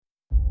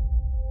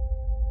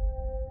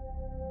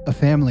A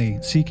family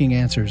seeking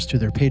answers to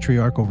their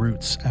patriarchal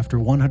roots after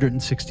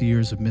 160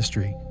 years of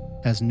mystery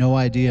has no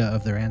idea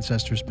of their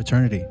ancestors'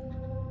 paternity.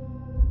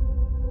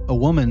 A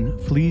woman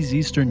flees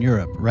Eastern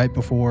Europe right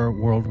before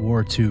World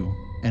War II,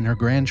 and her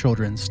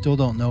grandchildren still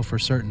don't know for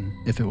certain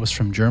if it was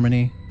from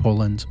Germany,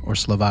 Poland, or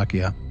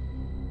Slovakia.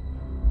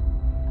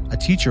 A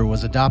teacher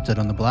was adopted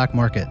on the black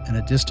market in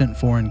a distant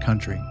foreign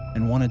country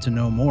and wanted to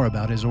know more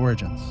about his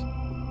origins.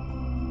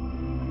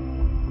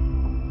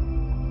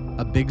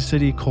 A big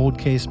city cold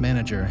case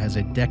manager has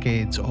a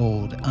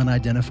decades-old,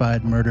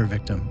 unidentified murder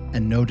victim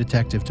and no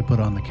detective to put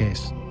on the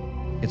case.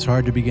 It's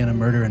hard to begin a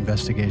murder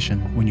investigation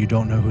when you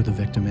don't know who the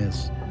victim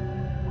is.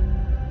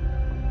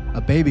 A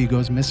baby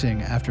goes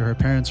missing after her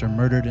parents are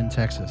murdered in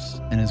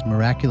Texas and is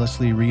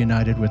miraculously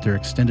reunited with their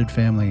extended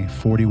family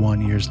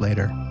 41 years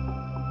later.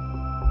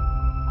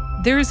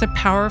 There is a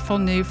powerful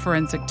new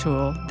forensic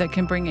tool that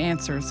can bring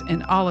answers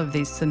in all of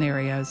these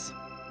scenarios.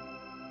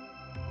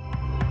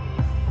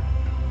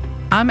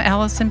 I'm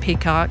Allison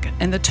Peacock,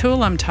 and the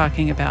tool I'm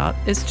talking about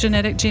is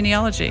genetic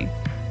genealogy,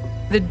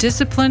 the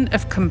discipline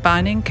of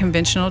combining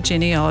conventional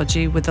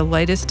genealogy with the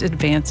latest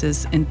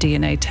advances in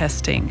DNA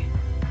testing.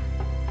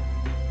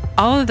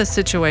 All of the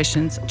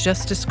situations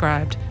just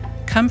described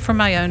come from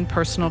my own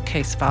personal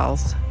case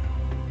files.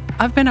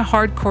 I've been a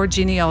hardcore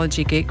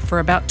genealogy geek for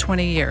about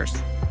 20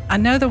 years. I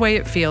know the way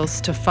it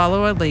feels to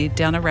follow a lead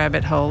down a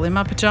rabbit hole in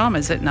my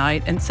pajamas at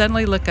night and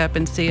suddenly look up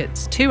and see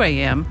it's 2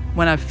 a.m.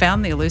 when I've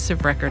found the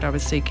elusive record I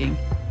was seeking.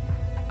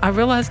 I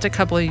realized a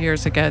couple of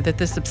years ago that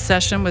this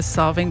obsession with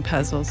solving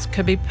puzzles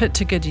could be put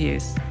to good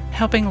use,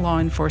 helping law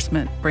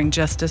enforcement bring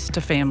justice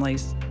to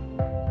families.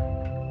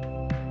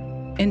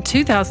 In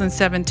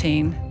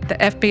 2017, the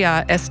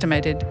FBI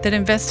estimated that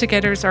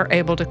investigators are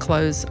able to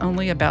close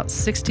only about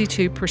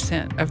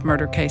 62% of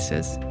murder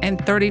cases and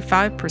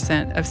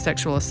 35% of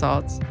sexual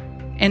assaults.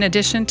 In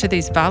addition to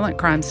these violent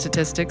crime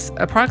statistics,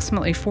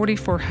 approximately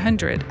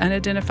 4,400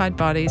 unidentified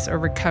bodies are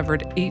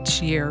recovered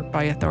each year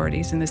by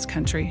authorities in this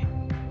country.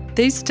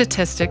 These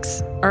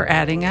statistics are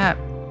adding up.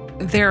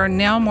 There are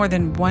now more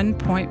than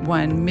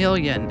 1.1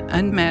 million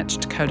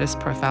unmatched CODIS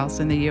profiles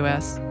in the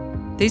U.S.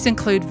 These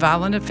include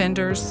violent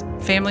offenders,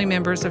 family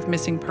members of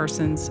missing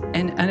persons,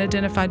 and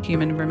unidentified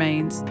human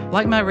remains,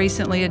 like my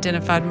recently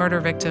identified murder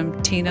victim,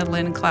 Tina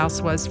Lynn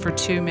Klaus, was for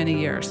too many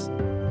years.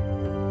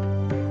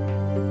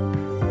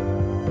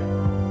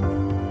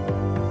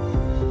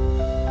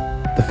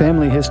 The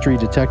Family History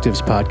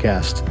Detectives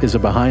podcast is a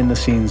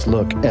behind-the-scenes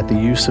look at the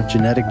use of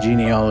genetic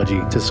genealogy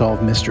to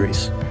solve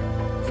mysteries.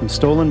 From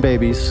stolen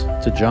babies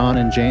to John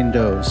and Jane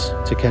Does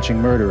to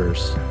catching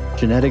murderers,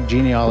 genetic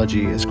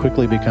genealogy is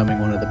quickly becoming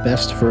one of the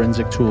best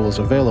forensic tools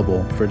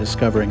available for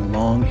discovering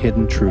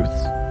long-hidden truth.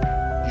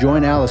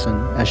 Join Allison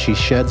as she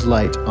sheds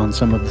light on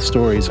some of the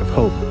stories of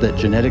hope that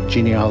genetic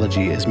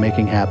genealogy is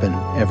making happen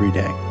every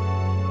day.